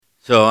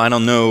So I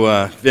don't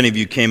know if any of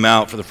you came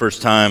out for the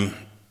first time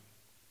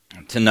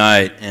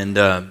tonight, and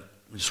I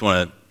just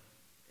want to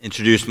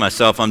introduce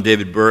myself. I'm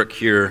David Burke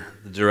here,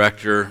 the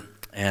director,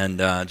 and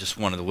just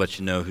wanted to let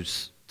you know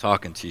who's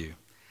talking to you.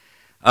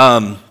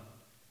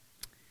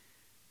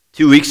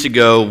 2 weeks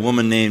ago, a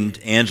woman named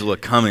Angela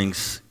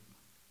Cummings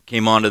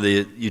came onto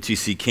the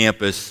UTC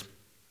campus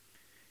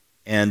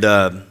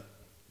and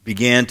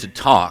began to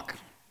talk.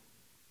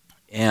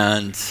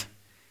 And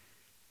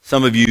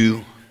some of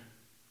you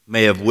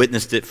may have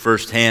witnessed it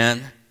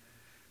firsthand.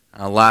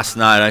 Last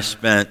night I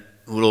spent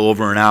a little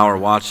over an hour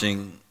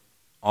watching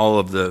all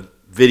of the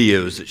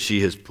videos that she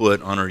has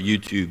put on her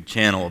YouTube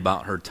channel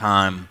about her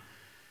time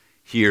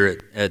here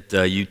at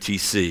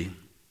UTC.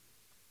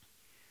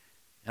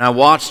 And I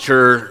watched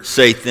her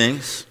say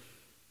things,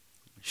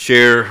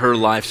 share her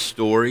life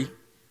story,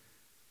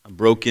 a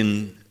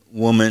broken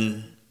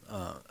woman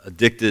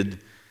addicted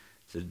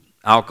to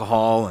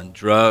alcohol and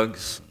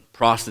drugs,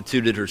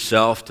 prostituted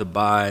herself to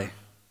buy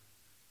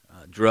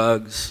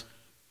drugs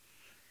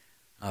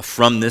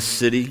from this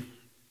city.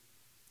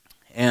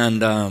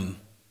 And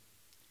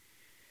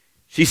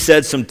she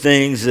said some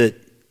things that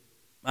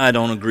I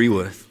don't agree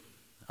with.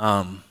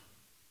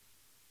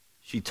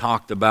 She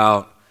talked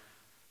about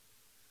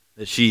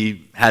that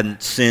she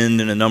hadn't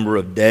sinned in a number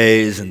of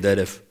days, and that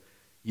if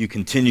you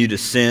continue to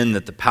sin,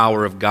 that the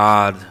power of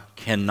God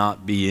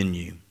cannot be in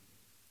you.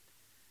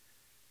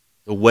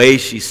 The way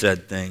she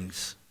said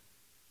things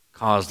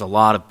caused a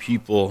lot of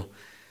people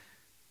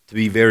to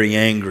be very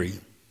angry.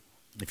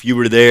 If you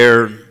were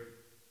there,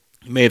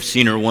 you may have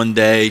seen her one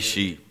day.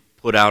 She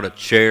put out a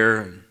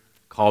chair and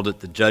called it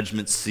the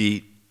judgment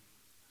seat,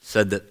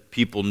 said that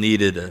people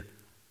needed a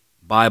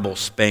Bible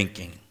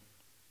spanking.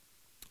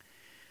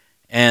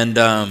 And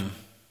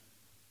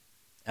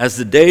as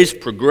the days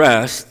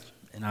progressed,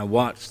 and I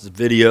watched the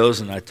videos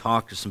and I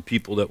talked to some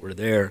people that were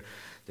there,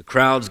 the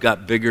crowds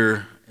got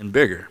bigger and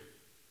bigger.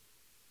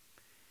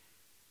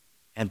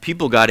 And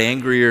people got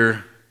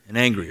angrier and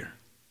angrier.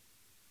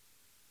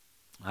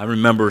 I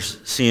remember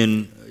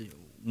seeing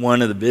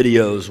one of the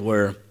videos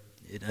where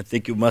I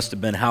think it must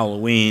have been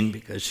Halloween,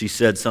 because she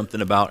said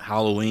something about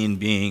Halloween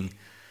being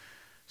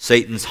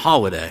Satan's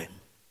holiday.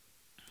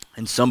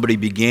 And somebody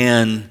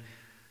began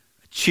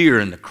a cheer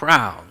in the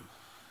crowd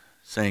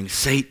saying,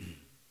 "Satan,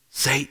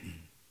 Satan,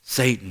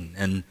 Satan."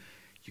 And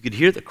you could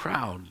hear the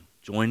crowd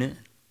join in.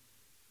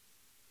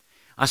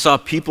 I saw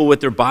people with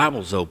their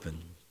Bibles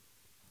open,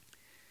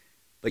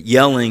 but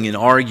yelling and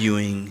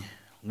arguing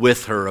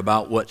with her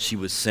about what she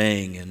was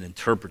saying, and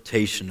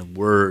interpretation of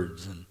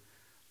words and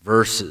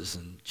verses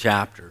and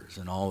chapters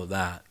and all of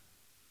that.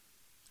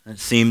 And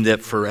it seemed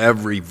that for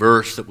every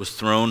verse that was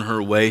thrown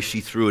her way, she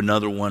threw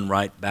another one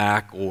right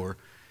back or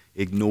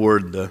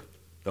ignored the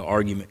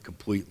argument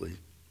completely.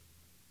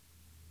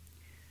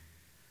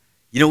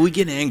 You know, we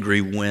get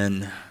angry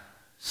when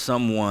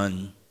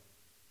someone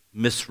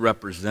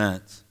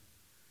misrepresents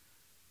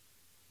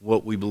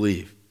what we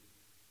believe.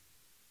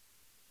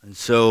 And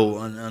so,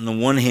 on the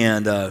one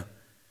hand,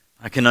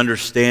 I can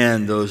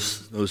understand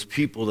those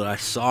people that I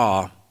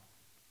saw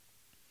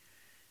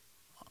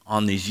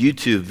on these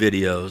YouTube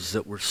videos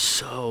that were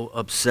so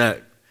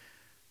upset,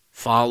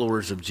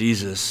 followers of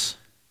Jesus,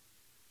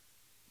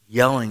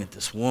 yelling at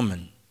this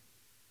woman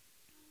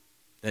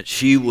that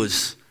she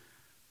was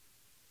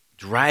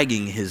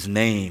dragging his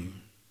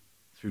name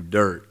through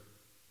dirt,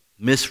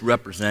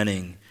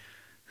 misrepresenting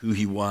who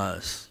he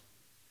was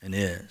and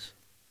is.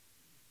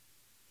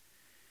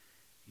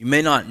 You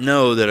may not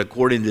know that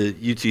according to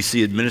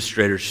UTC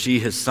administrators, she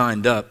has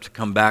signed up to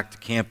come back to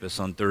campus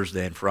on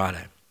Thursday and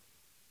Friday.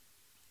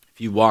 If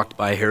you walked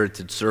by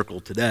Heritage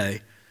Circle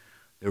today,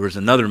 there was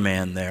another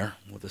man there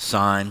with a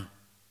sign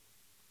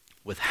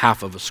with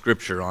half of a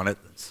scripture on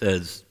it that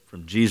says,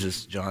 from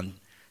Jesus, John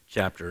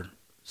chapter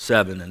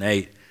 7 and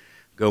 8,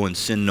 "Go and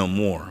sin no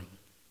more,"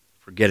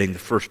 forgetting the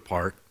first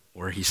part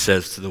where he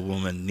says to the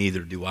woman,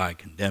 "Neither do I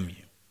condemn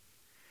you."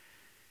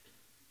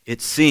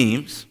 It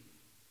seems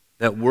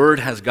that word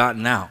has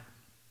gotten out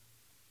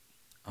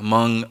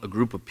among a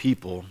group of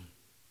people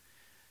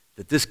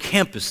that this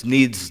campus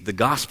needs the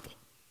gospel,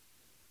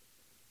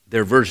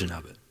 their version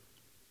of it.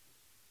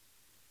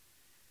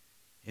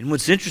 And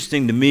what's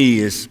interesting to me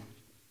is,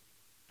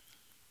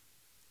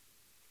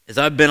 as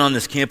I've been on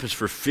this campus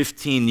for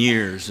 15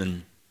 years,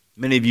 and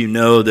many of you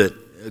know that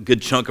a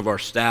good chunk of our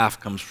staff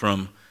comes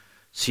from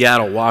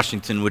Seattle,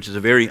 Washington, which is a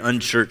very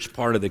unchurched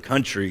part of the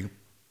country,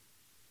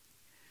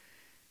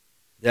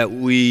 that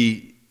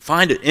we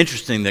find it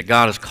interesting that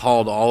God has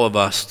called all of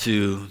us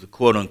to the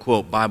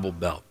quote-unquote Bible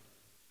Belt.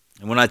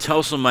 And when I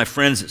tell some of my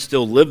friends that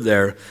still live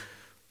there,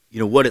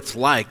 what it's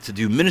like to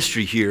do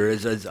ministry here,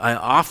 is as I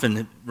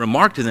often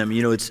remark to them,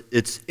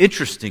 it's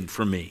interesting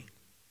for me,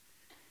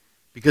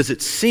 because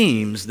it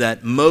seems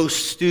that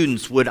most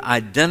students would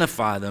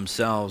identify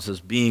themselves as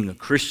being a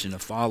Christian, a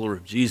follower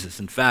of Jesus.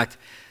 In fact,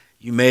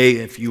 you may,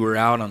 if you were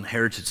out on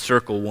Heritage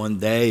Circle one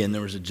day and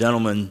there was a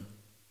gentleman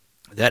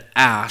that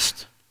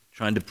asked,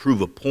 trying to prove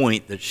a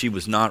point that she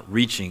was not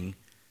reaching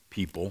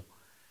people,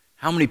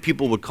 how many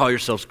people would call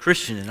yourselves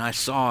Christian? And I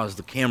saw as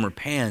the camera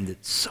panned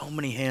that so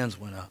many hands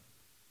went up.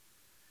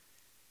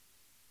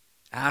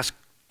 Ask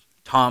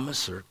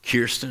Thomas or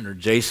Kirsten or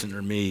Jason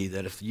or me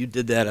that if you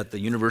did that at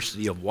the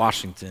University of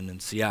Washington in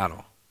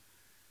Seattle,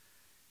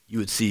 you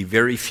would see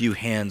very few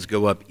hands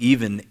go up,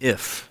 even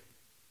if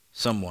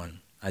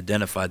someone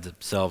identified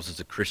themselves as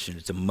a Christian.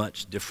 It's a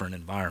much different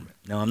environment.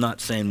 Now, I'm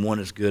not saying one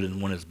is good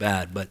and one is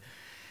bad, but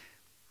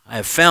I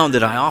have found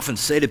that I often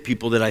say to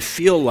people that I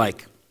feel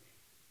like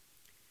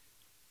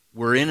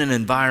we're in an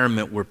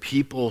environment where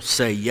people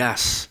say,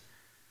 yes,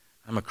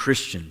 I'm a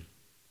Christian.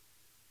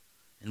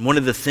 And one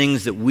of the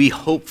things that we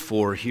hope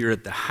for here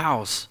at the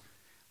house,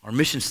 our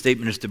mission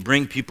statement is to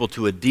bring people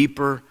to a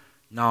deeper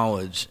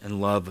knowledge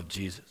and love of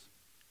Jesus.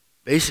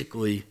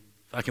 Basically,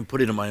 if I can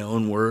put it in my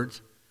own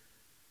words,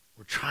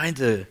 we're trying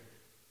to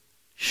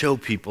show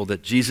people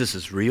that Jesus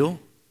is real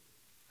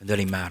and that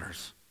he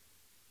matters.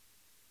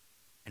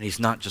 And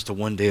he's not just a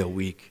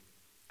one-day-a-week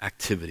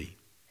activity.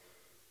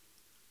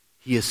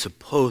 He is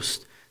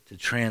supposed to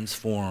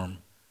transform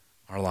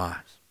our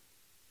lives.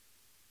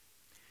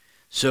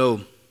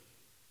 So,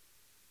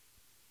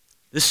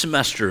 this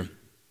semester,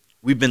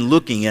 we've been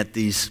looking at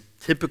these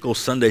typical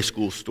Sunday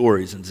school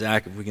stories. And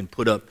Zach, if we can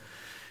put up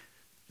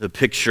the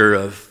picture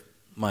of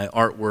my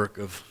artwork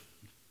of,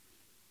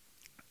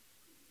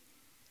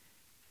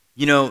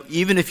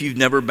 even if you've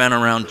never been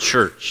around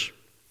church,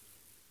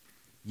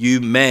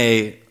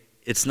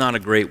 it's not a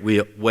great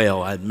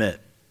whale, I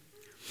admit.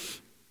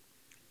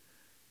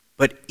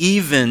 But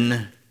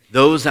even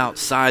those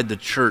outside the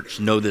church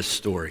know this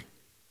story.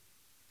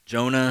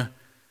 Jonah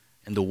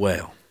and the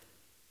whale.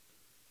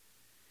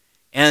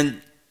 And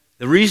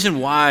the reason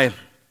why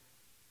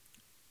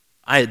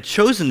I had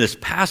chosen this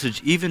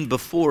passage even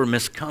before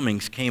Miss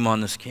Cummings came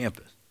on this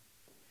campus,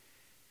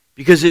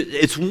 because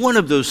it's one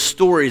of those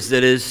stories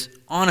that is,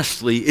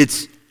 honestly,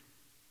 it's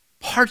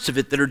parts of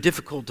it that are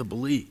difficult to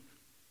believe.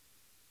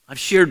 I've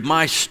shared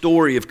my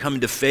story of coming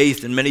to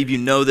faith, and many of you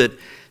know that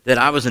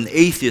I was an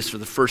atheist for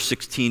the first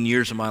 16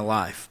 years of my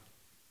life.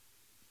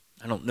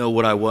 I don't know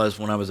what I was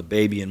when I was a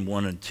baby in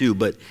 1 and 2,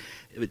 but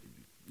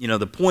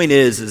the point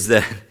is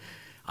that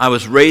I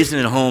was raised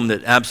in a home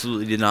that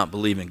absolutely did not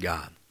believe in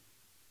God.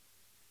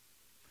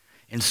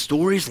 And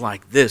stories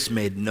like this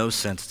made no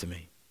sense to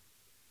me.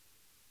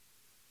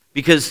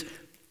 Because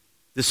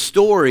the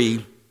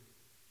story,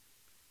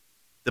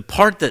 the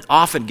part that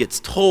often gets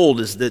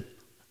told is that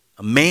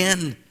a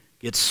man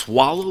gets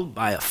swallowed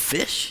by a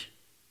fish.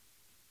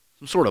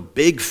 Some sort of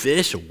big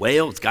fish, a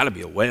whale. It's got to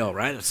be a whale,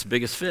 right? It's the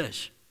biggest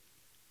fish.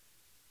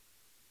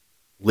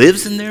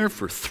 Lives in there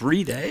for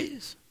 3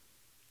 days.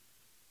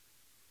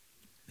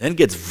 Then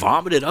gets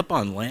vomited up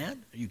on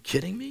land? Are you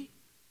kidding me?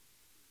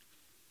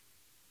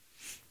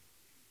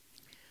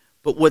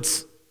 But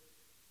what's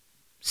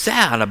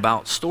sad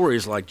about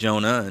stories like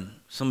Jonah and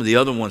some of the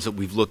other ones that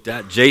we've looked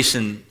at,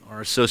 Jason,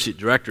 our associate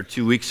director,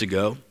 2 weeks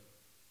ago,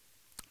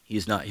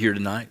 he's not here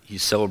tonight.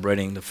 He's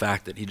celebrating the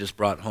fact that he just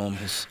brought home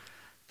his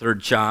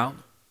 3rd child,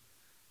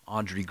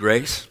 Audrey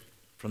Grace,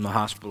 from the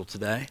hospital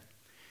today.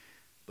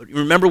 But you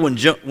remember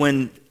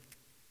when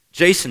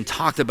Jason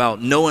talked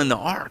about Noah and the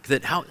ark,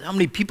 that how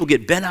many people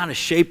get bent out of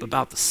shape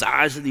about the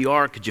size of the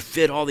ark? Could you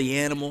fit all the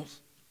animals?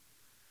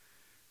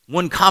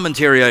 One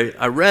commentary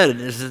I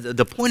read is that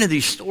the point of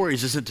these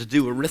stories isn't to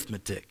do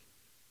arithmetic.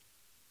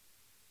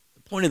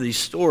 The point of these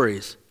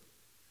stories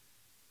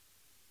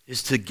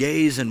is to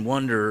gaze in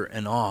wonder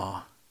and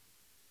awe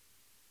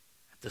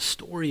at the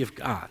story of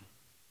God.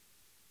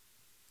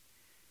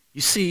 You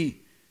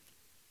see,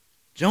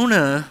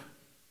 Jonah,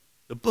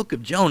 the book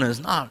of Jonah is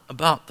not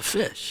about the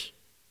fish.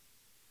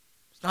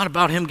 It's not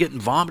about him getting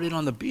vomited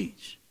on the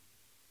beach.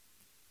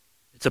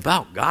 It's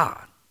about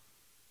God.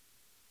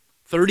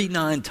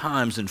 39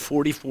 times in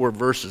 44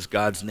 verses,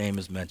 God's name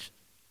is mentioned.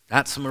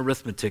 That's some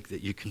arithmetic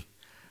that you can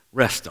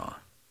rest on.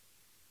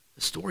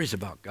 The story's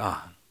about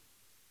God.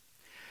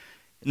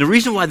 And the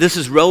reason why this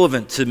is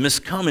relevant to Miss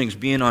Cummings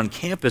being on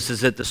campus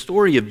is that the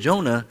story of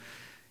Jonah,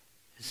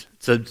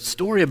 it's a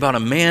story about a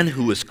man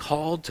who was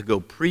called to go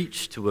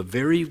preach to a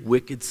very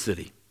wicked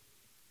city.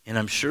 And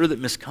I'm sure that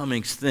Miss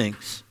Cummings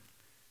thinks,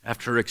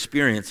 after her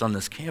experience on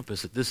this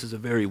campus, that this is a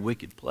very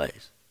wicked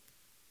place.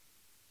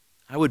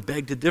 I would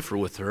beg to differ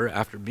with her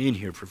after being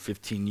here for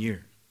 15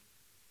 years.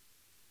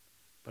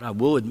 But I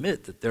will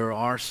admit that there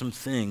are some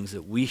things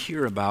that we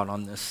hear about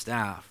on this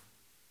staff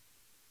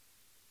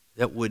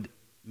that would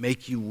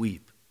make you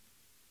weep.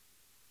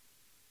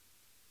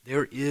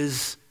 There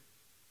is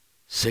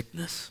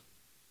sickness,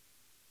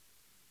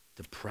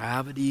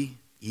 depravity,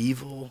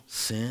 evil,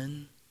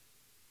 sin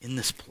in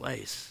this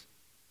place.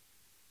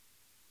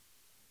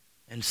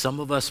 And some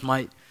of us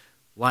might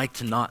like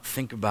to not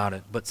think about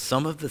it, but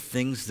some of the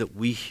things that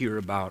we hear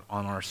about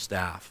on our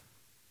staff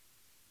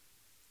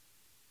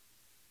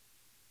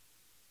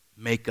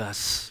make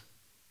us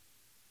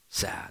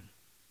sad,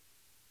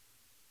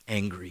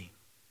 angry,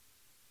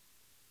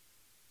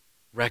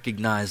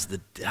 recognize the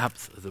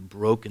depth of the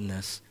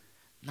brokenness,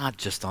 not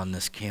just on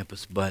this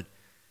campus, but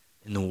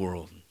in the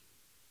world.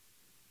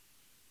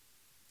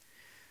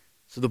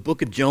 So the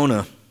book of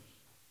Jonah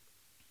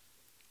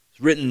is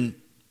written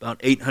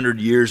about 800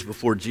 years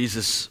before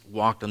Jesus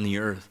walked on the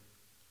earth.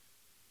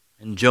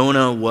 And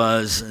Jonah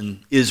was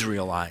an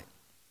Israelite.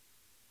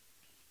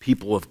 He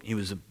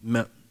was of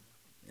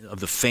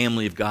the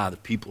family of God, the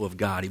people of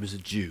God. He was a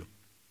Jew.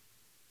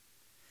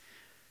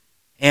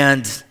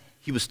 And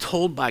he was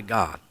told by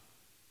God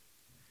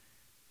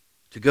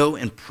to go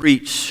and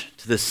preach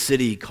to the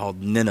city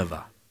called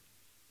Nineveh.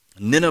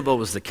 Nineveh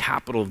was the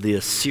capital of the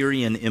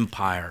Assyrian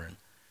Empire.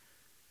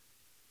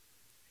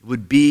 It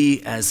would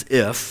be as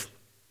if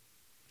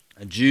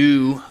a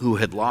Jew who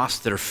had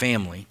lost their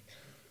family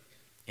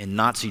in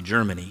Nazi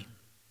Germany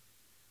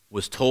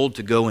was told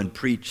to go and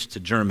preach to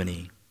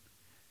Germany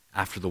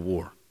after the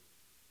war.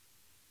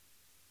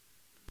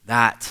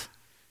 That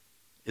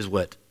is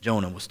what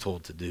Jonah was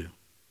told to do.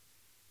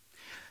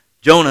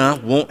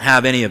 Jonah won't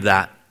have any of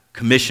that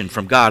commission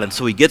from God, and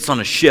so he gets on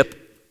a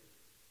ship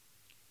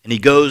and he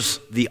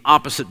goes the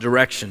opposite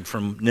direction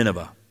from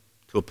Nineveh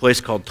to a place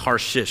called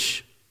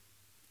Tarshish,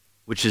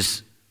 which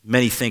is,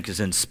 many think, is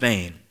in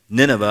Spain.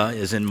 Nineveh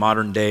is in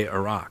modern-day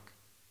Iraq.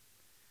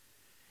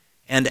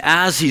 And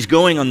as he's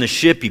going on the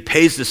ship, he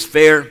pays this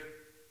fare.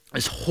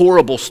 This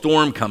horrible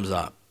storm comes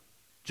up.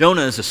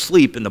 Jonah is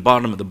asleep in the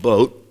bottom of the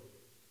boat,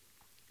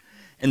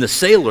 and the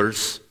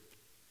sailors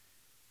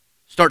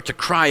start to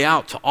cry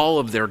out to all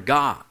of their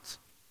gods.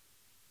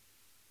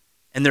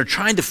 And they're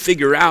trying to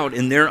figure out,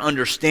 in their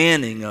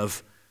understanding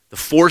of the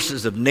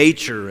forces of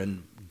nature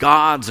and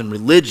gods and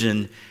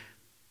religion,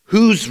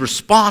 who's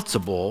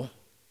responsible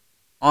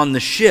on the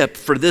ship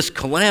for this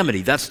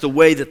calamity. That's the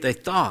way that they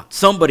thought.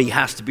 Somebody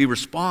has to be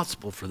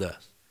responsible for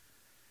this.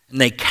 And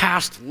they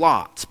cast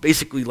lots,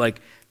 basically like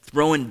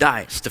throwing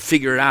dice to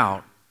figure it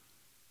out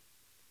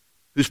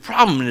whose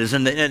problem it is.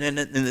 And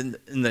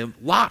the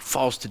lot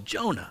falls to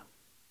Jonah.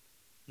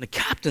 And the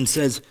captain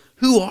says,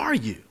 "Who are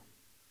you?"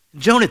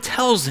 And Jonah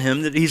tells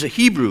him that he's a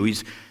Hebrew.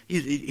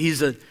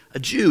 He's a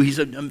Jew.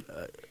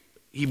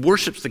 He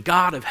worships the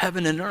God of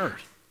heaven and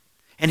earth.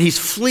 And he's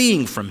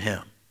fleeing from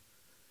him.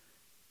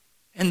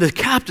 And the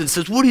captain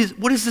says, what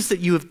is this that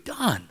you have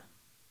done?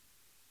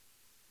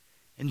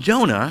 And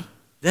Jonah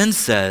then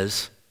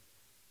says,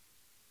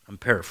 I'm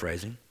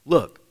paraphrasing,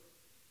 "Look,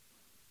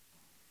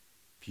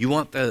 if you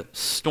want the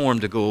storm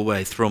to go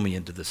away, throw me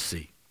into the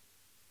sea."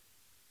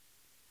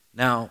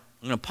 Now,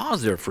 I'm going to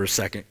pause there for a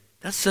second.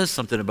 That says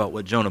something about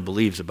what Jonah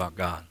believes about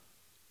God.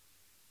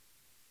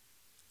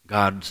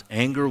 God's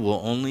anger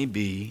will only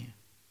be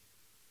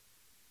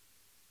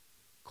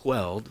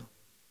quelled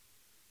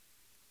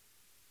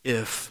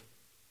if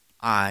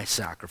I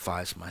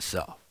sacrifice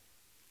myself.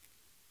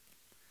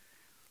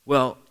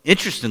 Well,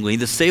 interestingly,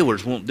 the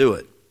sailors won't do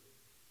it.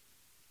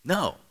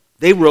 No,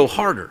 they row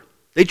harder.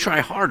 They try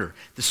harder.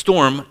 The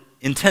storm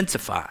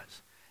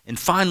intensifies. And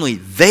finally,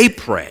 they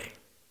pray.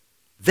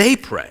 They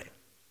pray,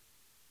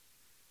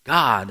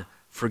 "God,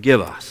 forgive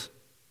us.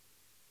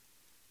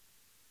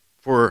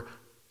 For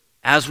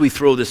as we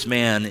throw this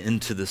man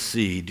into the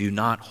sea, do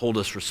not hold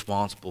us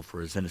responsible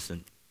for his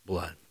innocent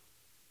blood."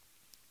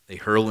 They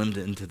hurl him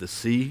into the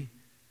sea,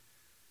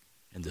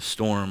 and the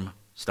storm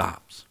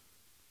stops.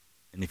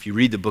 And if you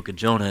read the book of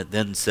Jonah, it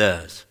then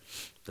says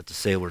that the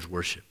sailors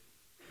worship.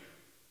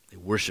 They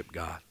worship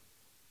God.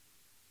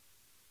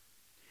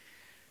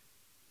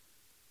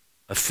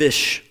 A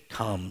fish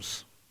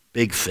comes,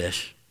 big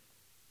fish,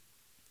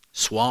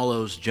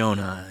 swallows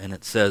Jonah, and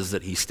it says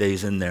that he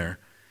stays in there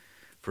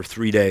for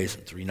 3 days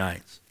and 3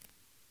 nights.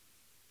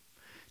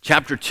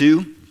 Chapter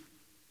 2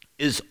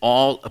 is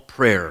all a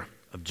prayer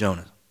of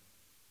Jonah.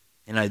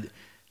 And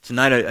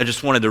tonight I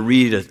just wanted to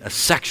read a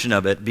section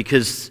of it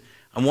because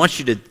I want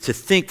you to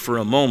think for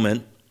a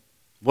moment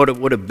what it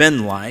would have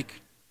been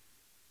like.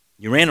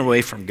 You ran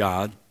away from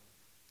God.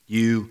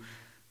 You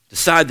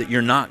decide that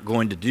you're not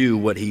going to do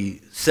what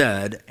he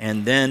said,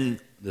 and then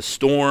the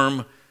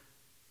storm,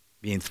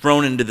 being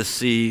thrown into the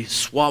sea,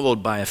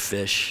 swallowed by a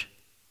fish,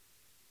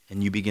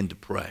 and you begin to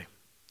pray.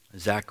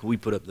 Zach, can we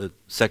put up the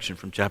section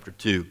from chapter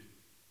 2?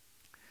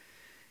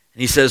 And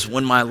he says,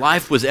 "When my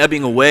life was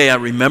ebbing away, I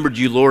remembered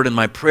you, Lord, and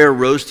my prayer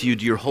rose to you,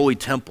 to your holy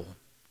temple.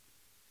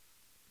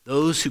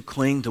 Those who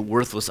cling to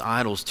worthless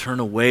idols turn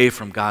away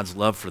from God's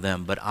love for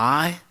them, but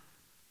I,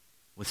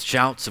 with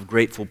shouts of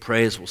grateful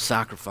praise, will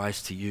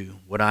sacrifice to you.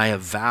 What I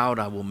have vowed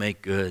I will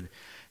make good,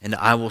 and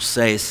I will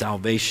say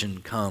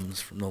salvation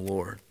comes from the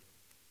Lord."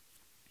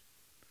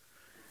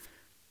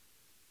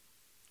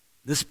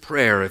 This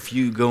prayer, if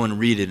you go and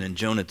read it in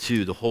Jonah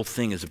 2, the whole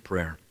thing is a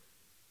prayer.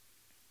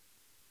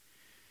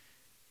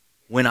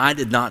 When I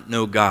did not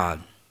know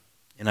God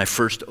and I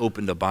first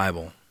opened a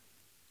Bible,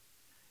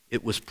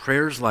 it was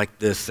prayers like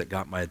this that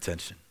got my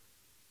attention.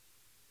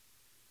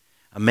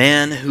 A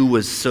man who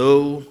was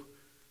so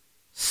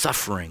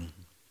suffering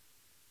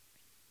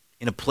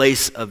in a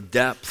place of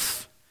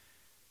depth,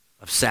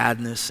 of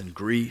sadness and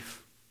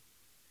grief.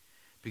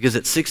 Because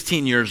at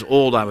 16 years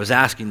old, I was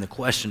asking the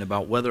question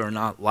about whether or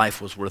not life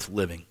was worth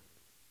living.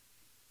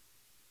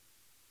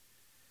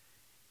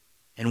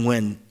 And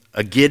when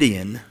a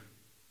Gideon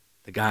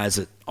the guys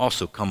that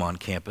also come on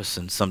campus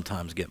and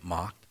sometimes get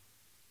mocked,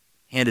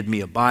 handed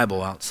me a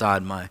Bible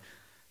outside my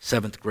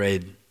 7th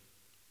grade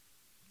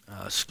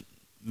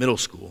middle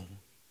school.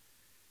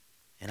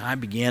 And I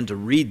began to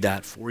read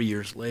that 4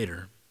 years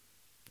later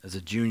as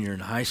a junior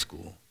in high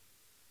school.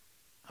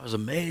 I was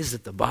amazed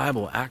that the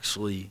Bible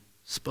actually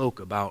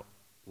spoke about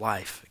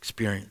life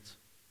experience,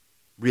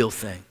 real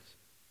things,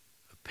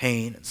 of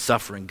pain and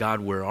suffering.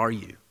 God, where are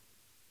you?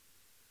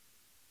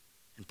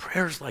 And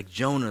prayers like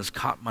Jonah's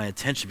caught my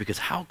attention, because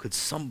how could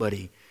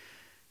somebody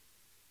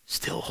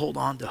still hold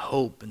on to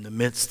hope in the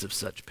midst of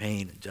such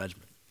pain and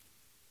judgment?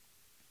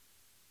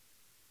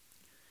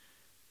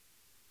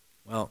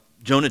 Well,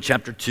 Jonah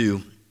chapter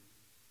 2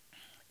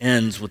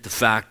 ends with the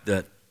fact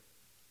that,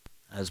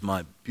 as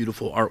my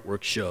beautiful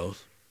artwork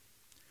shows,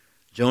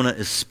 Jonah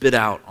is spit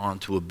out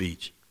onto a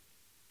beach.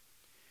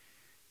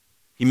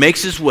 He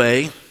makes his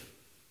way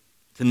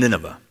to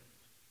Nineveh.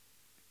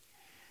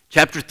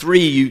 Chapter 3,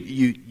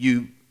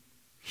 you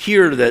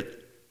hear that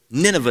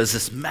Nineveh is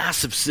this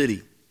massive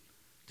city,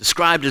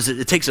 described as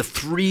it takes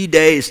 3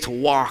 days to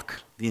walk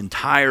the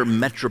entire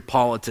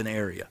metropolitan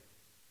area.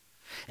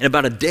 And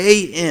about a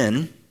day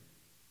in,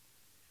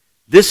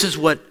 this is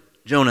what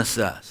Jonah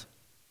says.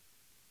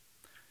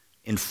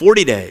 In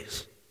 40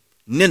 days,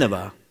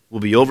 Nineveh will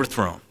be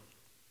overthrown.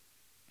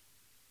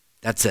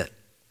 That's it.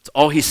 That's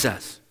all he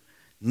says.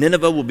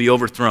 Nineveh will be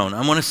overthrown.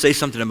 I want to say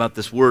something about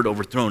this word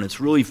overthrown. It's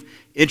really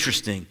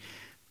interesting.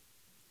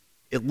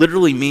 It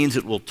literally means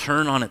it will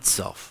turn on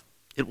itself.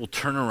 It will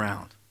turn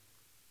around.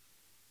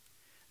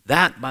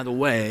 That, by the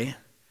way,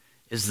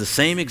 is the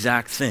same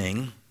exact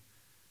thing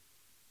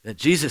that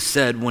Jesus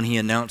said when he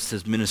announced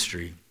his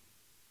ministry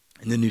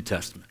in the New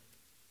Testament.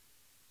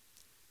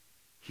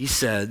 He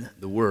said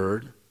the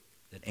word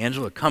that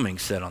Angela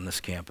Cummings said on this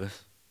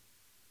campus,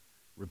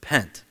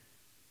 repent.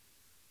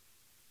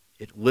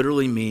 It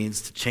literally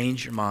means to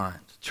change your mind,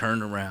 to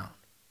turn around.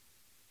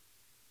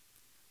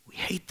 We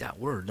hate that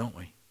word, don't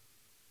we?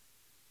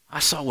 I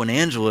saw when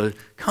Angela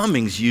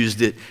Cummings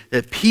used it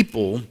that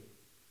people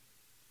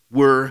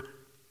were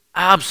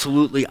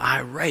absolutely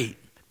irate.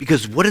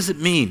 Because what does it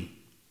mean?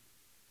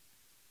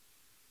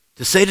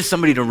 To say to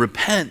somebody to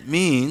repent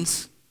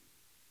means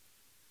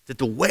that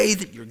the way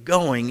that you're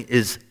going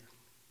is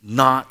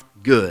not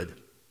good.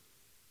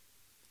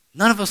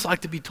 None of us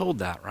like to be told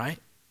that, right?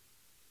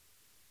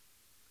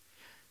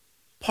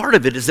 Part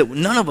of it is that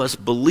none of us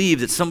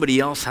believe that somebody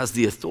else has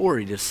the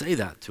authority to say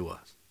that to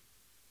us.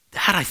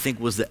 That, I think,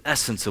 was the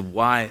essence of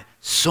why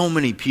so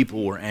many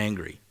people were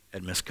angry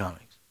at Miss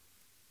Cummings.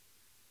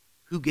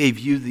 Who gave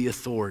you the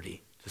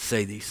authority to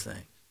say these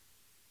things?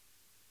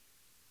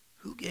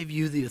 Who gave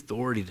you the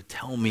authority to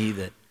tell me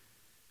that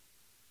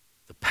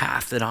the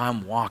path that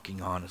I'm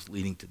walking on is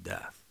leading to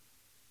death?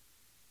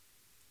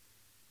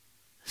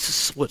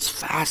 This is what's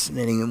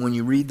fascinating. And when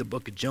you read the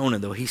book of Jonah,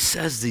 though, he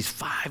says these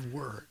 5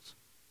 words.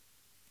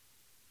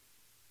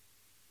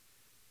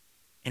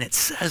 And it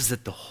says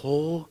that the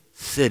whole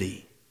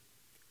city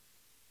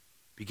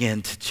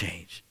began to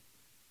change.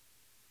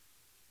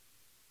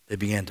 They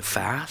began to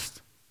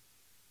fast.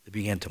 They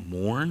began to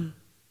mourn.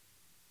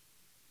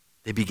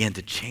 They began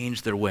to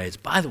change their ways.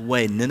 By the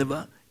way,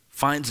 Nineveh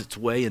finds its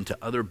way into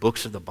other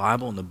books of the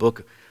Bible. In the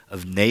book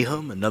of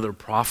Nahum, another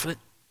prophet,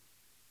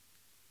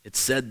 it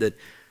said that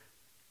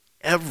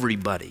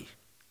everybody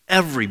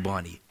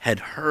had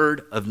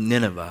heard of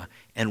Nineveh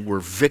and were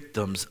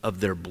victims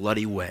of their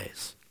bloody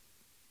ways.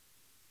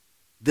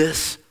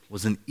 This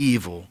was an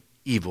evil,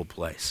 evil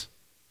place.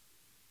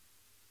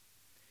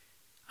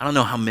 I don't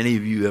know how many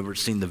of you have ever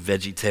seen the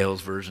VeggieTales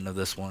version of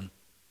this one.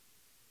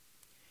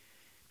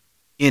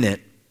 In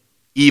it,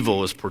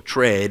 evil is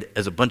portrayed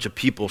as a bunch of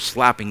people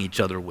slapping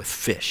each other with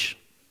fish.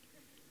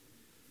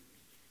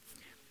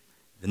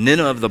 The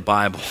Nineveh of the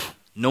Bible,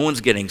 no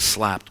one's getting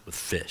slapped with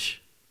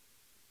fish.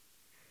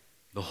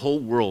 The whole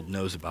world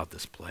knows about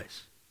this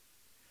place.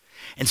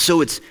 And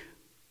so it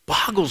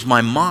boggles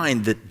my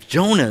mind that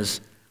Jonah's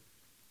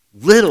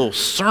little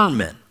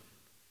sermon,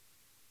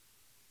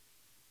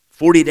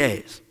 40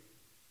 days,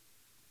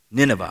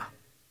 Nineveh,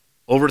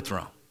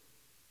 overthrown,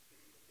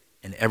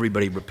 and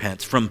everybody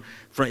repents.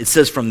 It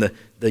says from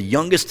the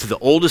youngest to the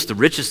oldest, the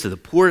richest to the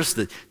poorest,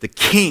 the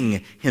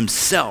king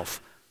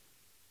himself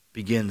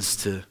begins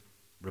to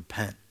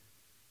repent.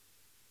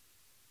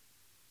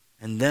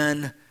 And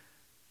then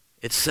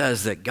it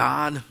says that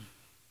God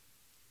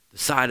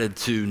decided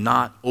to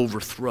not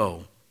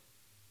overthrow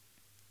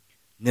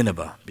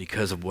Nineveh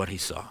because of what he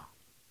saw.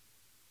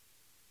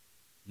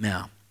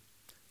 Now,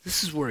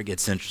 this is where it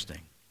gets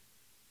interesting.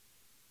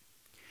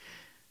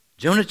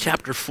 Jonah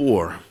chapter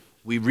 4,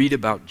 we read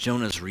about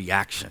Jonah's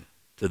reaction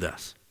to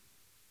this.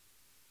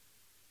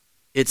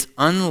 It's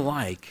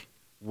unlike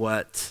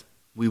what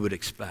we would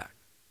expect.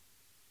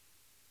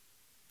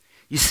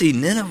 You see,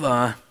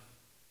 Nineveh,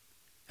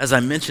 as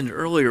I mentioned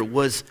earlier,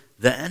 was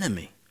the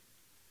enemy.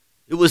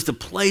 It was the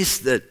place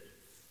that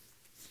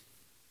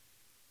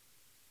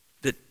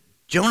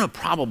Jonah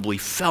probably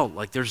felt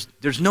like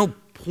there's no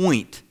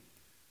point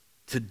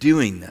to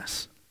doing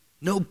this.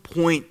 No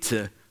point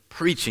to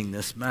preaching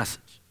this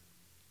message.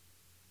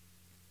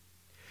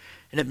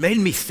 And it made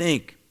me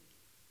think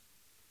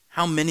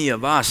how many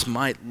of us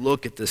might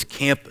look at this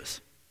campus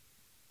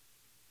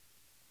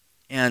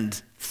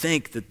and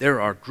think that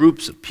there are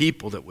groups of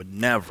people that would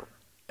never,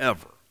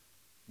 ever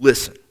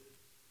listen,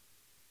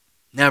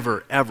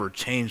 never, ever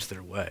change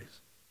their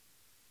ways.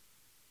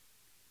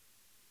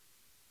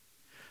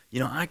 You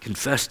know, I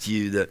confess to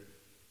you that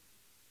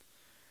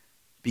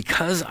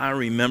because I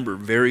remember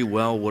very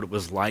well what it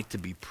was like to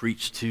be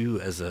preached to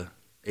as an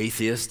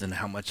atheist and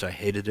how much I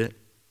hated it,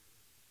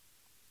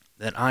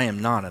 that I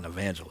am not an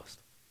evangelist.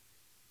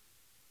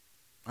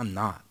 I'm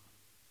not.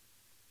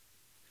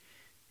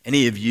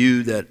 Any of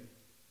you that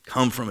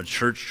come from a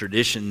church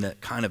tradition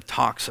that kind of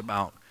talks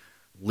about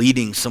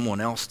leading someone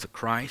else to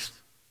Christ,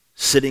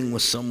 sitting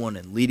with someone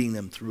and leading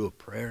them through a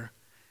prayer,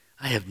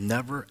 I have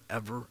never,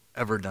 ever,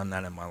 ever done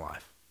that in my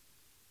life.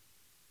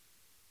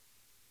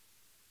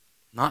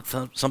 Not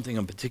something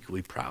I'm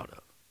particularly proud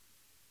of.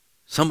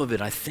 Some of it,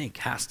 I think,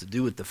 has to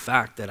do with the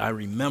fact that I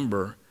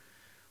remember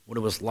what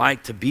it was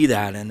like to be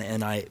that,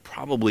 and I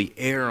probably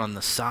err on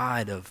the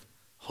side of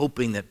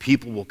hoping that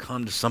people will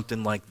come to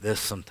something like this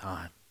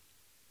sometime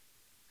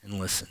and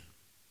listen.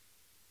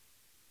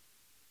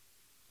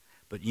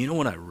 But you know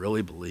what I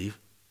really believe?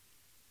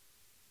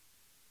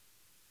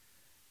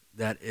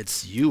 That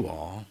it's you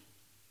all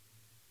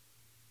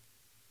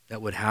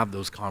that would have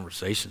those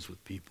conversations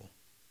with people.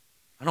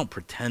 I don't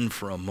pretend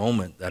for a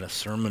moment that a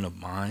sermon of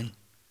mine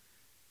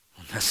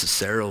will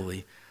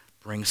necessarily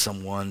bring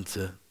someone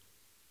to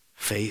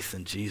faith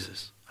in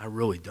Jesus. I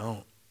really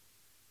don't.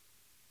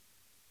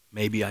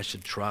 Maybe I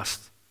should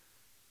trust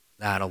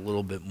that a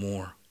little bit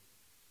more.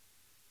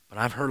 But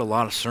I've heard a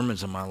lot of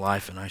sermons in my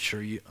life, and I'm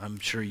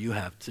sure you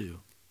have too.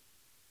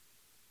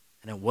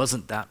 And it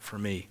wasn't that for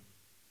me.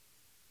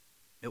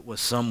 It was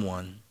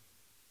someone,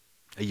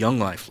 a young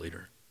life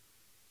leader,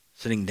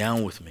 sitting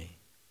down with me,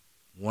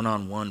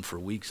 one-on-one for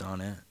weeks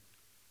on end.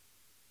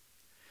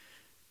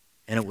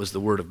 And it was the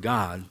Word of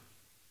God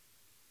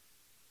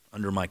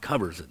under my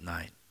covers at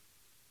night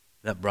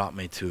that brought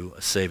me to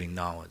a saving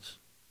knowledge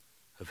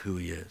of who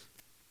He is.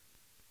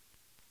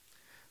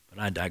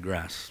 But I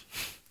digress.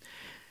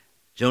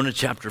 Jonah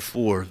chapter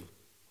 4,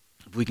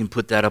 if we can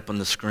put that up on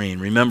the screen.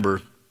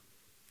 Remember,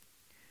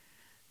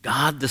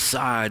 God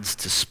decides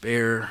to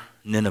spare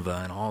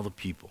Nineveh and all the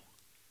people.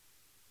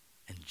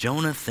 And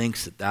Jonah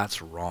thinks that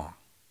that's wrong.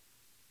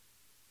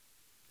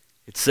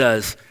 It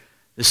says,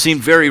 this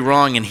seemed very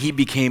wrong, and he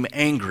became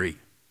angry.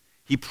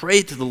 He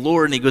prayed to the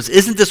Lord, and he goes,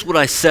 isn't this what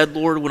I said,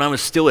 Lord, when I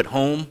was still at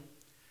home?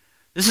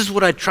 This is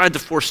what I tried to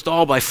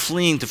forestall by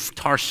fleeing to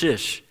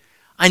Tarshish.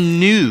 I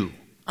knew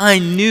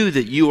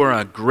that you are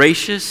a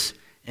gracious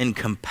and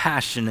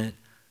compassionate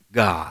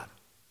God,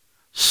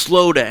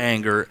 slow to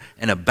anger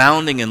and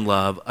abounding in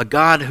love, a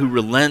God who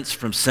relents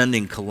from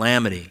sending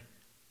calamity.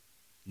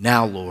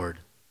 Now, Lord,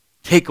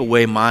 take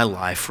away my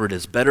life, for it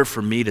is better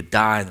for me to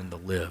die than to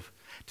live.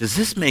 Does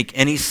this make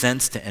any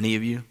sense to any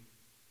of you?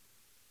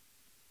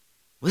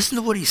 Listen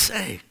to what he's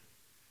saying.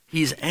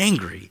 He's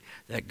angry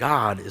that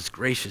God is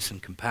gracious and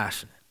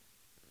compassionate.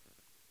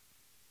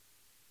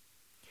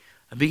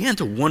 I began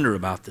to wonder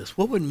about this.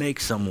 What would make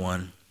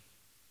someone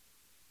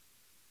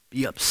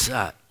be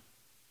upset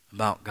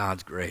about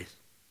God's grace?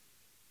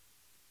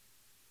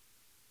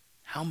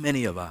 How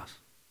many of us,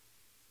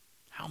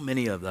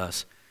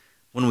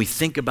 when we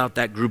think about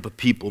that group of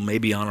people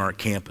maybe on our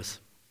campus,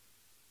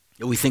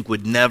 that we think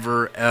would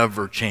never,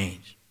 ever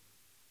change,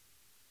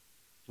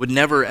 would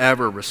never,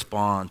 ever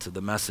respond to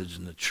the message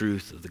and the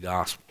truth of the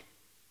gospel?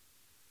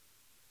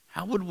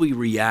 How would we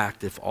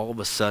react if all of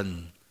a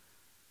sudden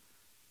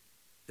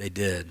they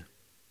did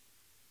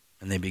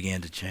and they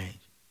began to change?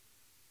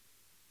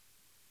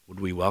 Would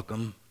we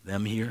welcome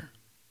them here?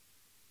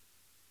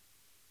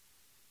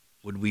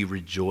 Would we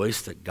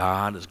rejoice that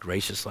God is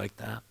gracious like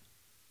that?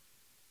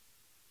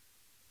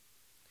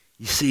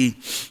 You see,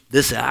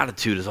 this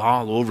attitude is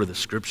all over the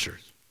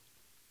scriptures.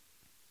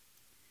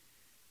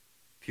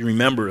 If you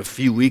remember, a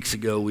few weeks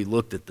ago, we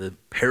looked at the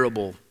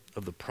parable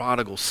of the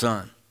prodigal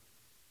son.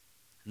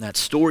 And that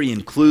story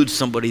includes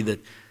somebody that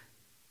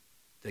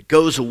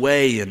goes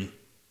away and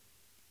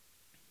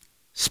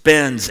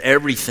spends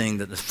everything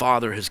that the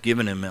father has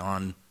given him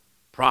on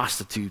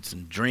prostitutes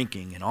and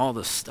drinking and all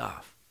this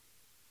stuff.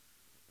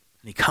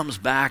 And he comes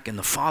back and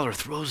the father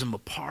throws him a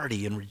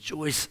party and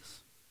rejoices.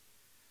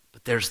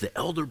 But there's the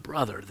elder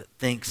brother that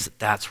thinks that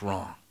that's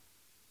wrong.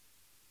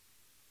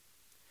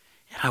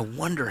 And I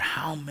wonder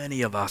how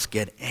many of us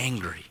get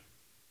angry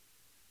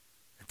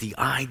at the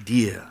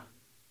idea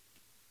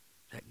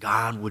that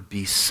God would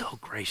be so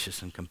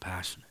gracious and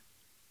compassionate.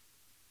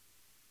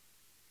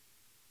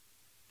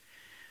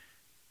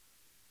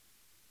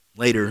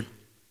 Later,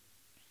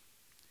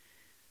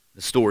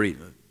 the story,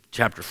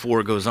 chapter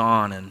 4 goes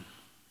on, and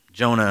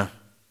Jonah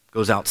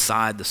goes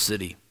outside the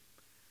city.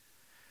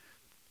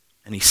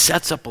 And he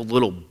sets up a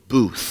little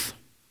booth,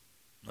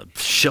 a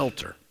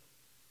shelter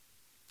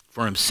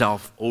for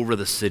himself over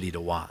the city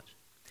to watch.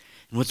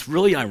 And what's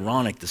really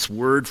ironic, this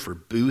word for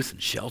booth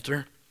and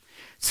shelter,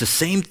 It's the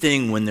same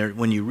thing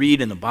when you read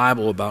in the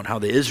Bible about how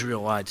the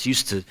Israelites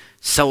used to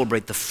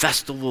celebrate the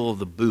festival of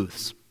the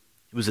booths.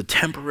 It was a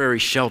temporary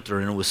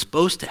shelter, and it was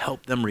supposed to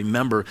help them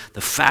remember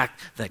the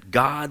fact that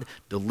God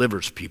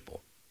delivers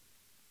people.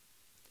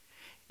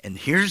 And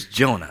here's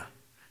Jonah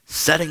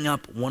setting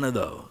up one of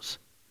those,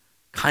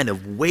 kind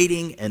of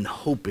waiting and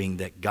hoping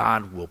that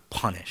God will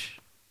punish.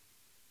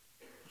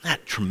 Isn't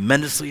that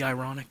tremendously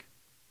ironic?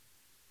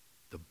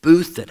 The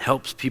booth that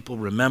helps people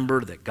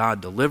remember that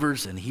God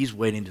delivers, and he's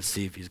waiting to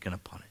see if he's going to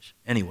punish.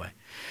 Anyway,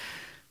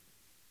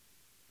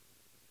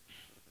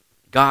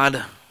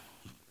 God,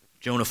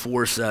 Jonah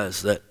 4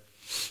 says that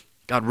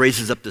God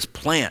raises up this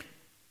plant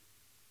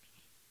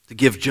to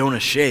give Jonah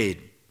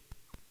shade.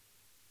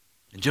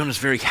 And Jonah's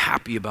very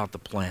happy about the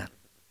plant.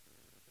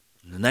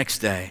 And the next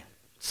day,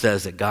 it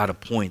says that God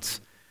appoints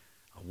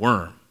a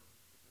worm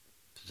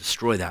to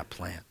destroy that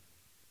plant.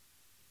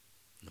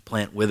 And the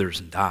plant withers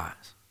and dies.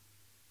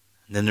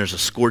 And then there's a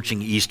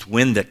scorching east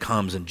wind that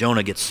comes, and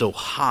Jonah gets so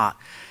hot,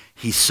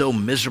 he's so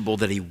miserable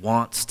that he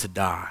wants to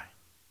die.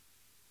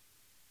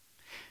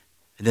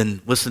 And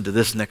then listen to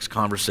this next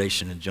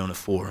conversation in Jonah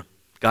 4.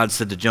 God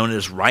said to Jonah, "It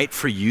is right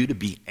for you to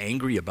be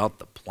angry about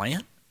the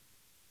plant?"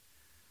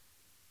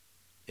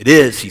 "It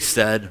is," he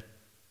said.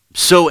 "I'm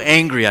so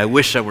angry, I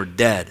wish I were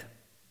dead."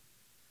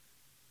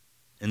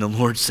 And the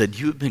Lord said,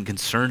 "You have been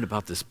concerned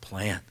about this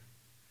plant.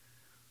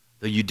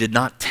 Though you did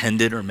not tend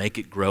it or make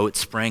it grow, it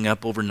sprang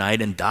up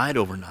overnight and died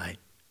overnight.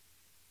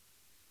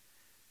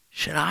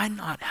 Should I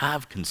not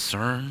have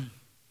concern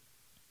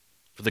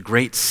for the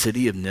great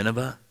city of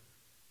Nineveh,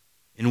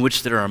 in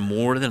which there are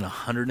more than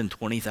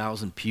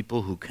 120,000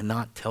 people who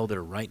cannot tell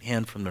their right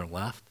hand from their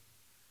left,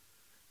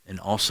 and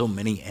also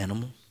many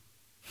animals?"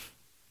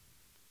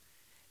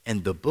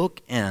 And the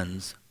book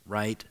ends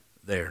right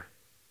there.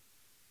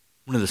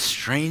 One of the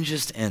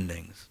strangest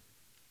endings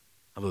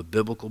of a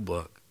biblical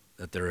book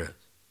that there is.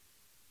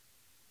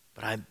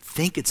 But I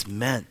think it's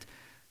meant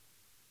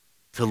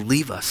to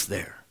leave us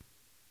there.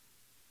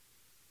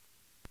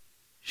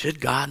 Should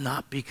God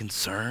not be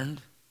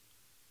concerned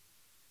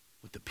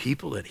with the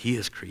people that he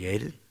has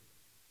created?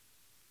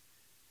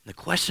 And the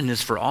question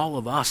is for all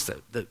of us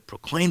that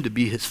proclaim to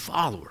be his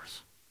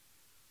followers,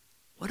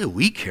 what do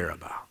we care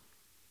about?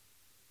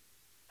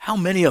 How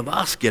many of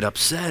us get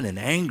upset and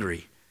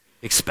angry,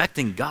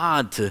 expecting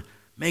God to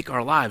make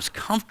our lives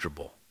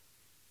comfortable?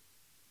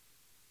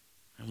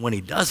 And when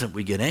he doesn't,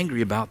 we get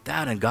angry about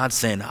that, and God's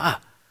saying,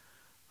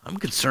 I'm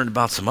concerned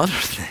about some other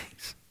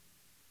things.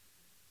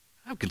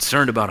 I'm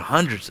concerned about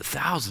hundreds of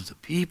thousands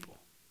of people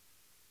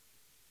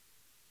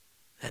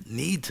that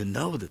need to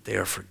know that they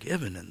are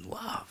forgiven and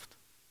loved,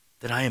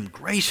 that I am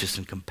gracious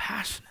and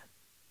compassionate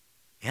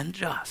and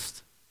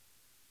just.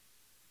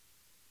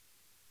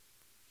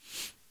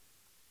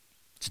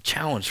 It's a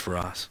challenge for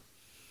us.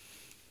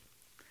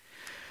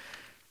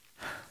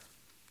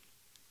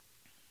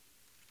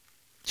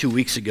 Two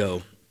weeks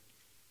ago,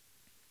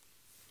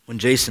 when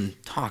Jason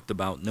talked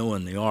about Noah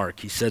and the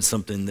ark, he said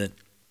something that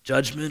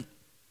judgment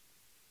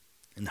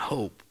and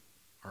hope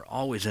are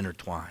always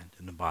intertwined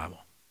in the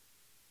Bible,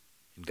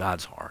 in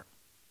God's heart.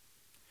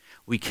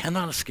 We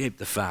cannot escape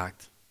the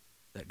fact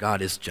that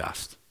God is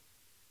just,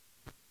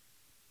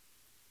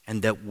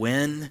 and that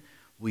when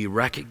we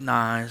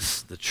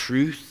recognize the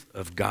truth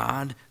of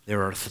God,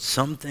 there are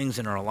some things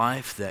in our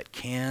life that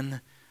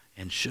can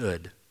and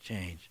should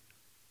change.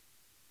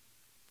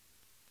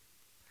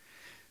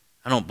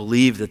 I don't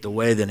believe that the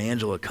way that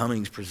Angela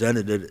Cummings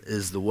presented it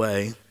is the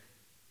way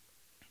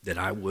that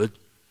I would.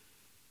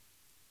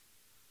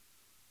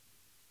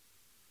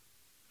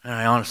 And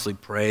I honestly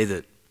pray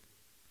that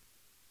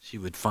she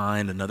would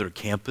find another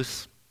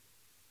campus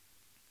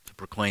to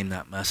proclaim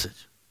that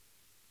message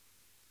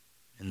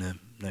in the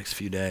next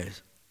few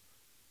days.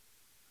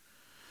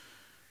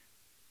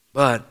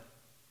 But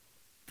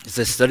as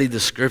I studied the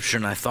scripture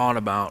and I thought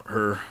about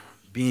her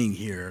being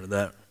here,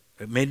 that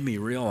it made me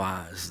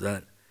realize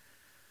that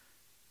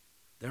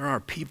there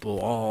are people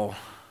all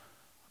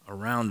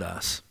around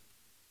us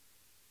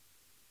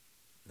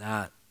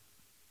that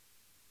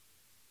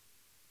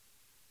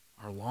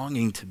are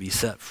longing to be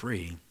set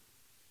free.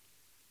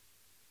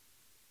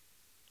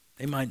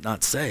 They might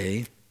not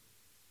say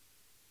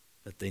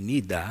that they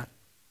need that,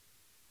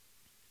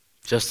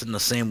 just in the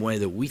same way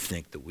that we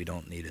think that we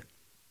don't need it.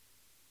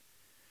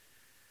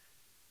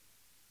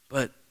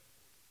 But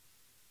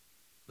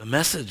the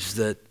message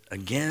that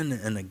again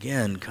and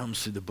again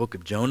comes through the book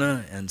of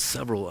Jonah and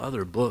several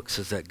other books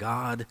is that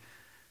God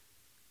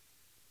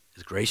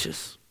is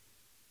gracious,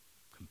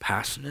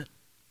 compassionate,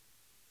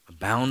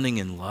 abounding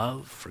in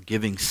love,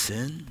 forgiving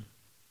sin.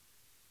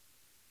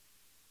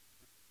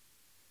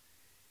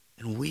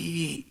 And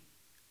we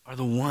are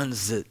the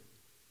ones that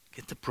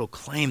get to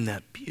proclaim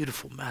that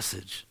beautiful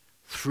message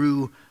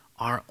through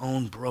our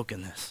own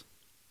brokenness.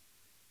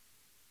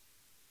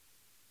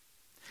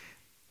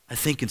 I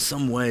think in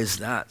some ways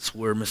that's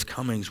where Miss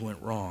Cummings went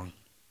wrong.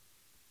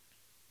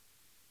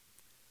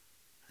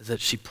 Is that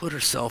she put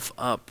herself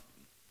up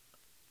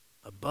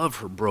above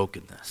her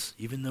brokenness.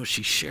 Even though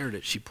she shared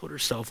it, she put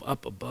herself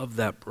up above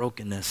that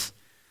brokenness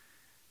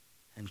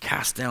and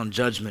cast down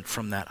judgment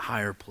from that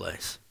higher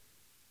place.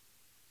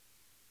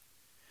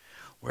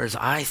 Whereas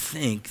I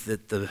think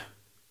that the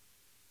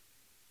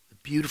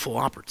beautiful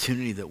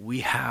opportunity that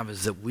we have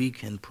is that we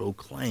can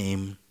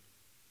proclaim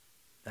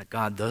that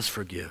God does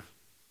forgive,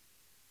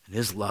 and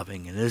is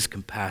loving, and is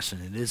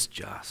compassionate, and is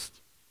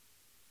just,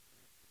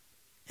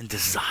 and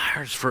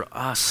desires for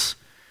us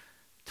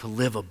to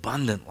live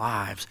abundant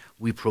lives.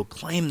 We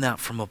proclaim that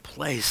from a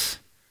place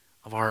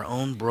of our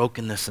own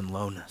brokenness and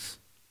lowness,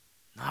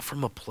 not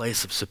from a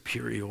place of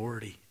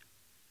superiority,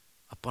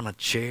 up on a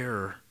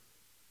chair,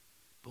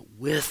 but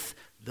with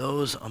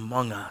those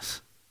among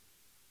us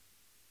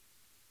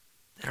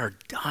that are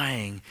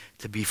dying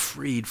to be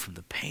freed from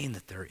the pain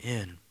that they're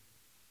in.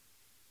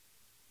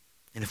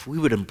 And if we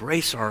would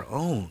embrace our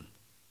own,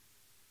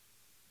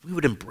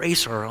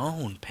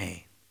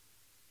 pain,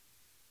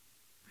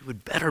 we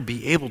would better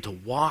be able to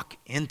walk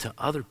into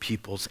other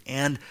people's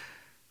and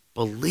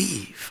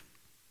believe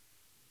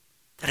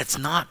that it's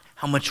not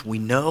how much we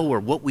know or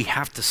what we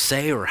have to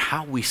say or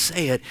how we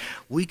say it.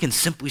 We can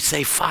simply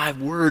say 5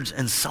 words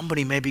and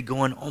somebody may be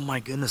going, oh my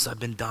goodness, I've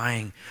been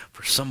dying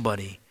for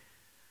somebody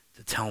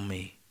to tell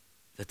me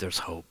that there's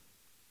hope.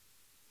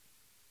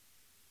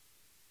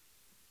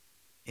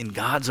 In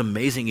God's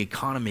amazing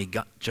economy,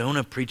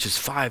 Jonah preaches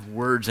 5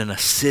 words and a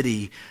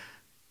city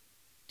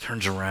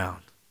turns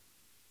around.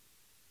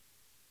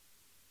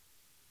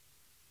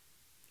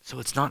 So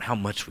it's not how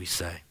much we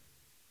say.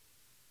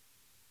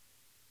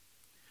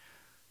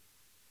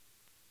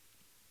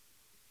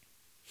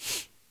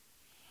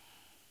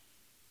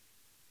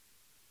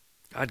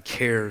 God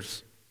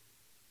cares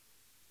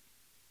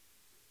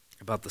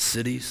about the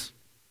cities,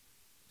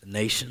 the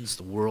nations,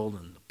 the world,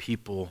 and the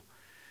people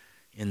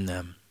in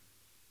them.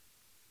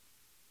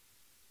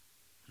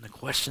 And the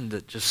question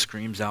that just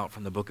screams out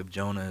from the book of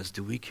Jonah is,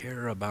 do we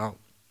care about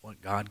what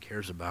God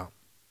cares about?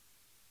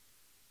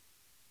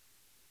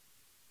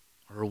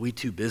 Or are we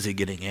too busy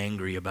getting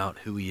angry about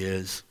who he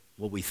is,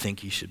 what we think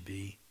he should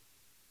be?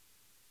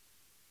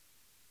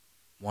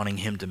 Wanting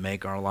him to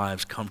make our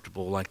lives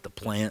comfortable like the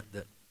plant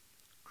that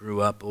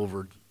grew up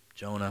over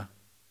Jonah,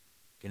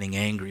 getting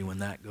angry when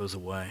that goes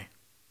away.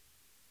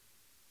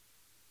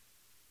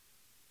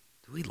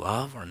 Do we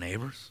love our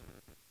neighbors?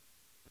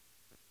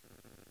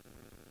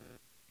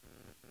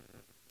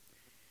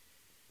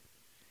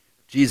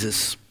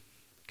 Jesus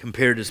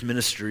compared his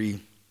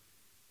ministry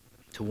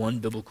to one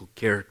biblical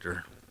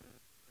character,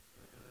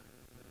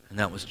 and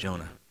that was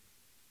Jonah.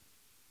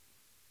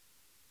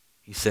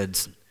 He said,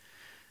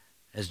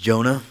 as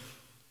Jonah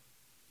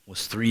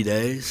was 3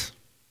 days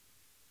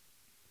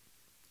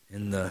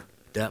in the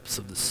depths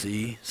of the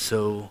sea,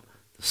 so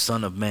the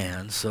Son of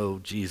Man, so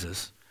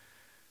Jesus,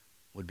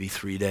 would be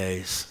 3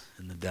 days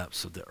in the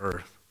depths of the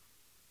earth.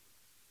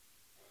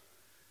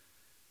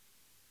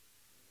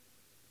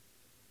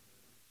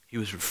 He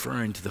was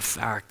referring to the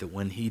fact that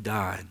when he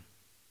died,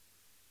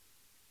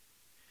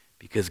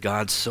 because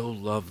God so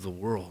loved the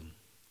world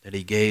that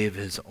he gave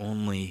his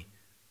only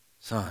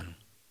Son,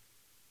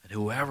 that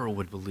whoever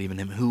would believe in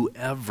him,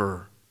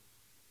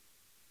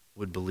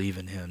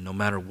 no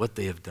matter what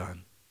they have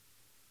done,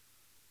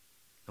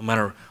 no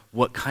matter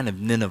what kind of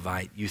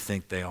Ninevite you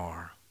think they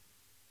are,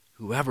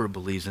 whoever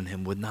believes in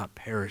him would not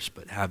perish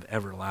but have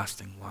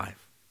everlasting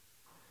life.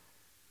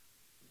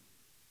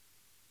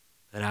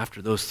 That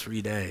after those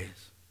 3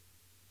 days,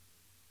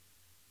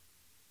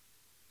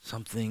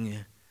 something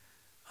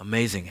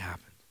amazing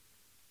happened,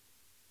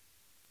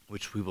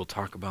 which we will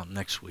talk about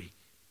next week.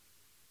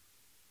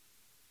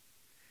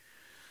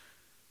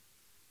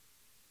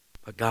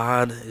 But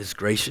God is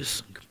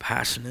gracious and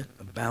compassionate,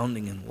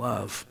 abounding in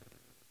love.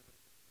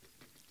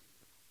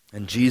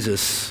 And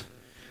Jesus,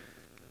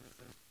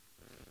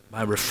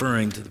 by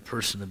referring to the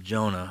person of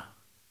Jonah,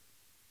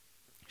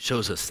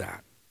 shows us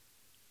that.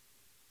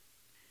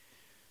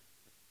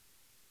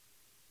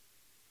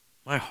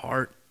 My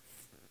heart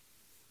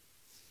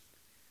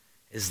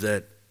is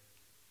that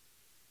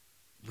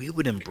we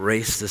would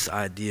embrace this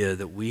idea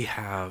that we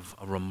have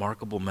a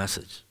remarkable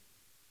message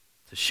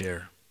to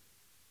share.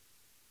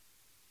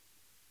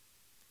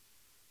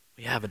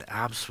 We have an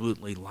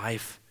absolutely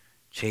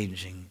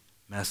life-changing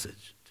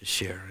message to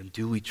share. And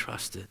do we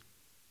trust it?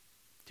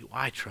 Do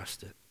I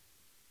trust it?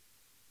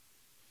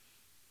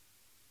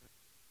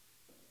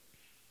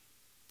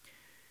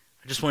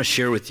 I just want to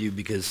share with you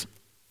because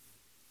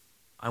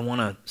I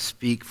want to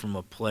speak from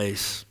a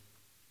place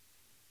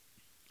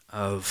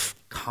of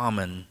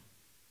common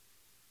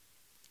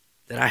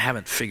that I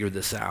haven't figured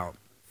this out.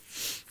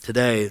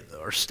 Today,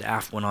 our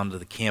staff went onto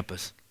the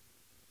campus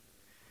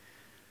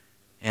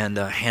and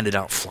handed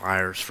out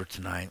flyers for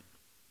tonight.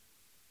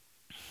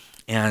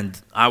 And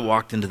I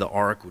walked into the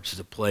Ark, which is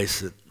a place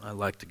that I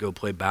like to go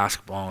play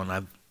basketball, and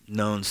I've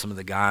known some of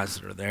the guys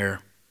that are there.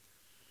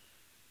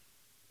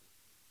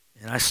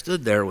 And I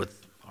stood there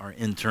with our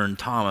intern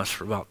Thomas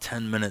for about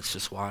 10 minutes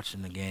just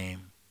watching the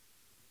game,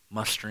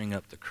 mustering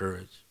up the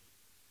courage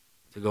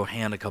to go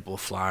hand a couple of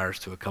flyers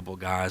to a couple of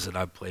guys that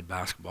I've played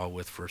basketball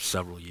with for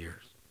several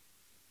years.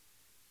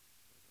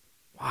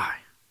 Why?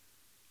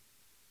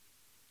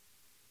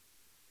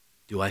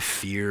 Do I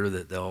fear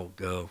that they'll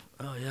go,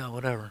 oh yeah,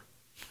 whatever?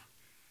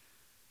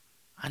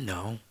 I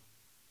know.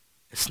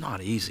 It's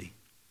not easy.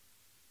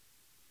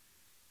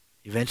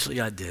 Eventually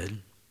I did.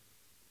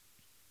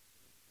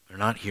 They're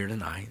not here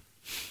tonight.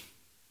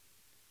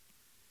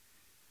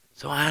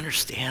 So I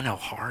understand how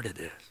hard it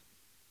is.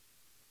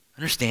 I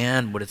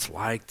understand what it's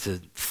like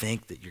to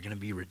think that you're going to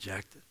be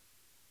rejected.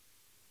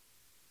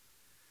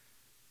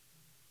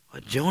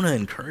 But Jonah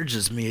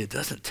encourages me, it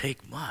doesn't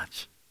take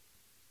much.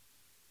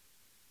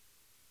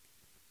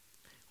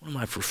 One of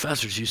my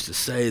professors used to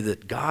say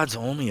that God's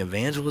only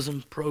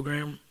evangelism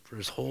program for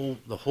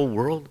the whole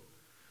world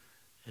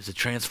is a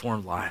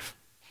transformed life.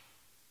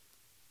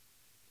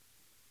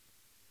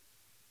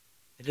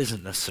 It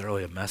isn't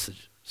necessarily a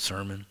message,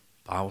 sermon,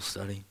 Bible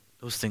study.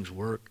 Those things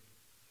work.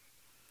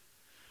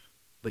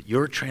 But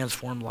your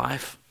transformed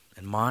life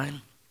and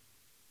mine,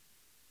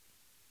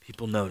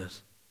 people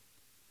notice.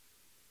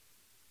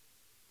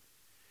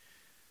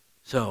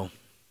 So,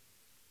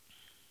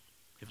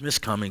 if Miss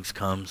Cummings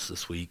comes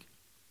this week,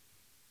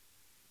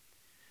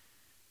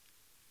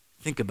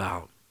 think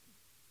about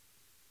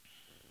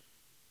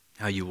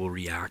how you will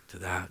react to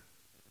that.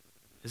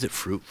 Is it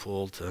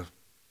fruitful to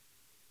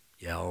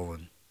yell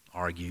and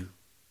argue?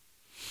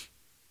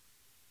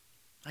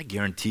 I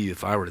guarantee you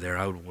if I were there,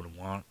 I would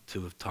want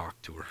to have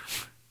talked to her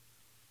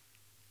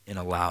in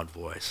a loud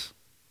voice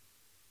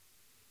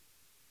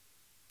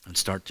and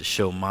start to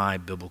show my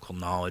biblical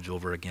knowledge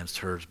over against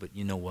hers. But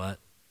you know what?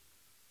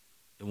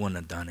 It wouldn't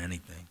have done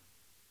anything.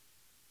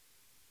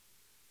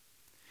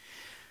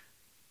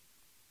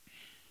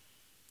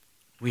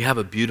 We have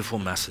a beautiful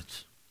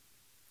message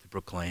to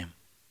proclaim.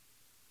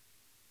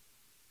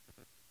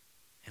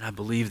 And I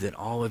believe that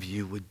all of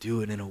you would do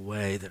it in a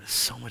way that is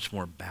so much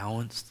more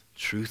balanced,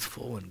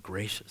 truthful, and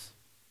gracious.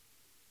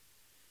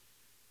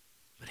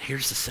 But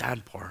here's the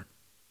sad part.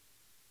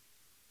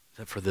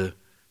 That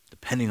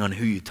depending on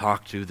who you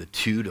talk to, the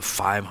 200 to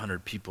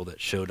 500 people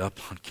that showed up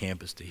on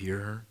campus to hear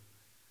her,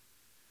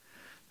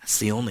 that's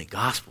the only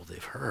gospel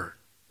they've heard.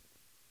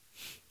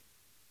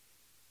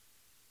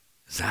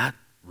 Is that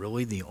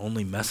really the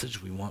only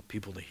message we want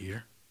people to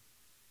hear?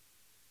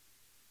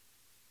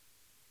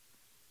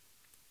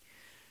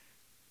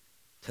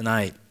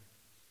 Tonight,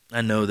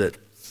 I know that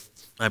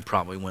I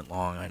probably went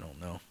long, I don't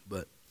know,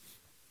 but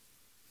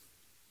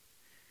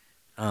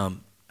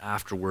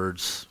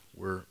afterwards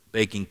we're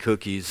baking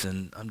cookies,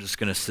 and I'm just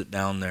going to sit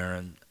down there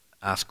and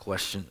ask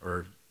questions,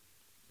 or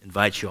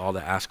invite you all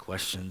to ask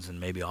questions, and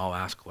maybe I'll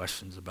ask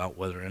questions about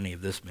whether any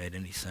of this made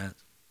any sense.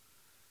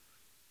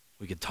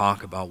 We could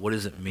talk about what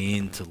does it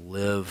mean to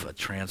live a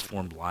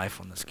transformed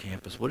life on this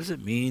campus? What does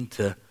it mean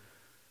to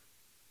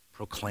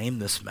proclaim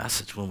this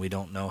message when we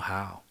don't know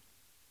how?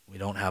 We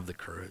don't have the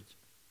courage.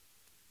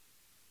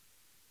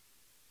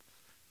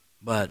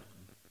 But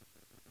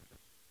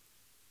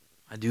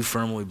I do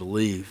firmly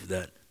believe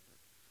that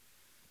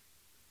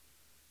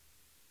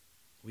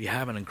we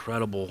have an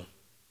incredible,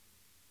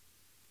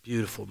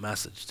 beautiful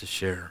message to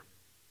share.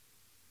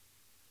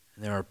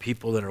 And there are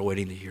people that are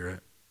waiting to hear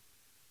it.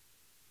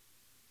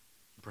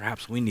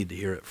 Perhaps we need to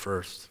hear it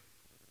first,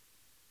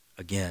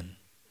 again.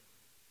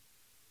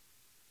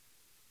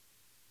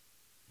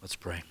 Let's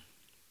pray.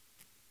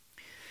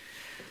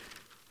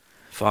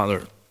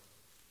 Father,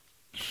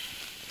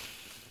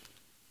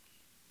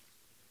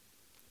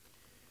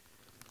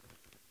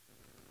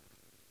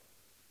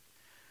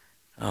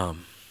 I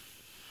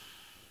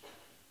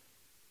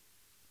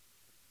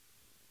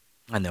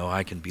know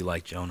I can be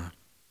like Jonah,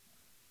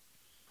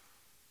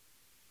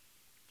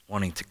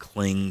 wanting to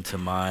cling to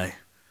my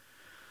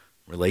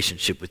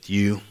relationship with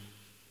you,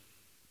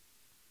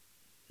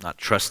 not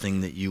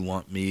trusting that you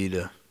want me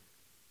to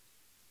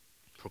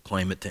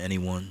proclaim it to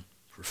anyone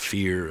for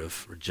fear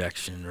of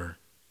rejection or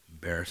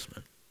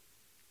embarrassment.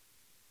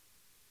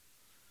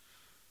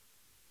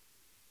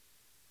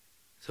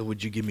 So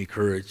would you give me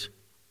courage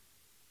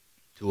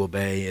to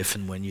obey if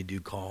and when you do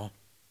call?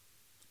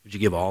 Would you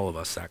give all of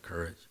us that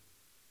courage?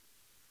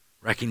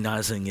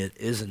 Recognizing it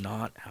is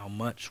not how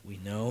much we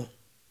know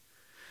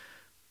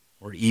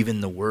or even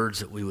the words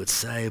that we would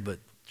say, but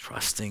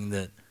trusting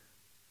that,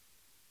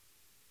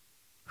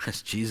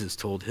 as Jesus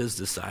told his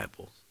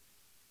disciples,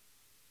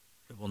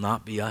 it will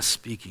not be us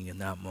speaking in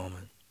that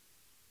moment.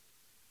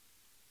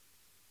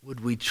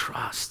 Would we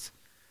trust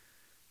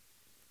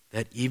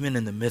that even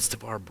in the midst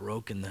of our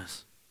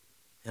brokenness,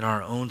 in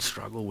our own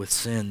struggle with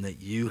sin,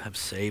 that you have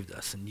saved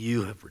us and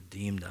you have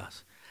redeemed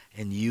us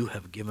and you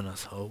have given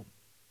us hope?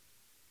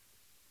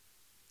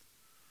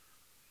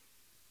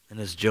 And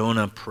as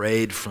Jonah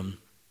prayed from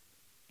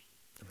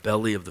the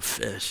belly of the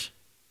fish,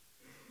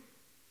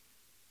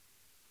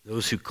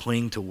 those who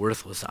cling to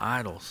worthless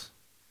idols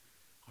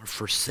are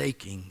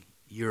forsaking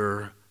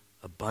your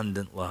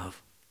abundant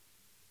love.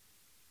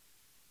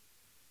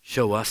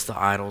 Show us the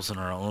idols in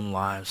our own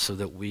lives so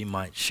that we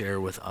might share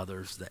with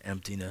others the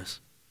emptiness.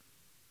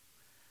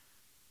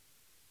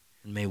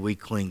 And may we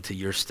cling to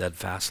your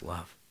steadfast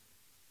love.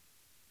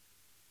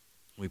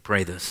 We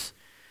pray this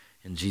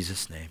in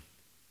Jesus' name.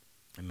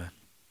 Amen.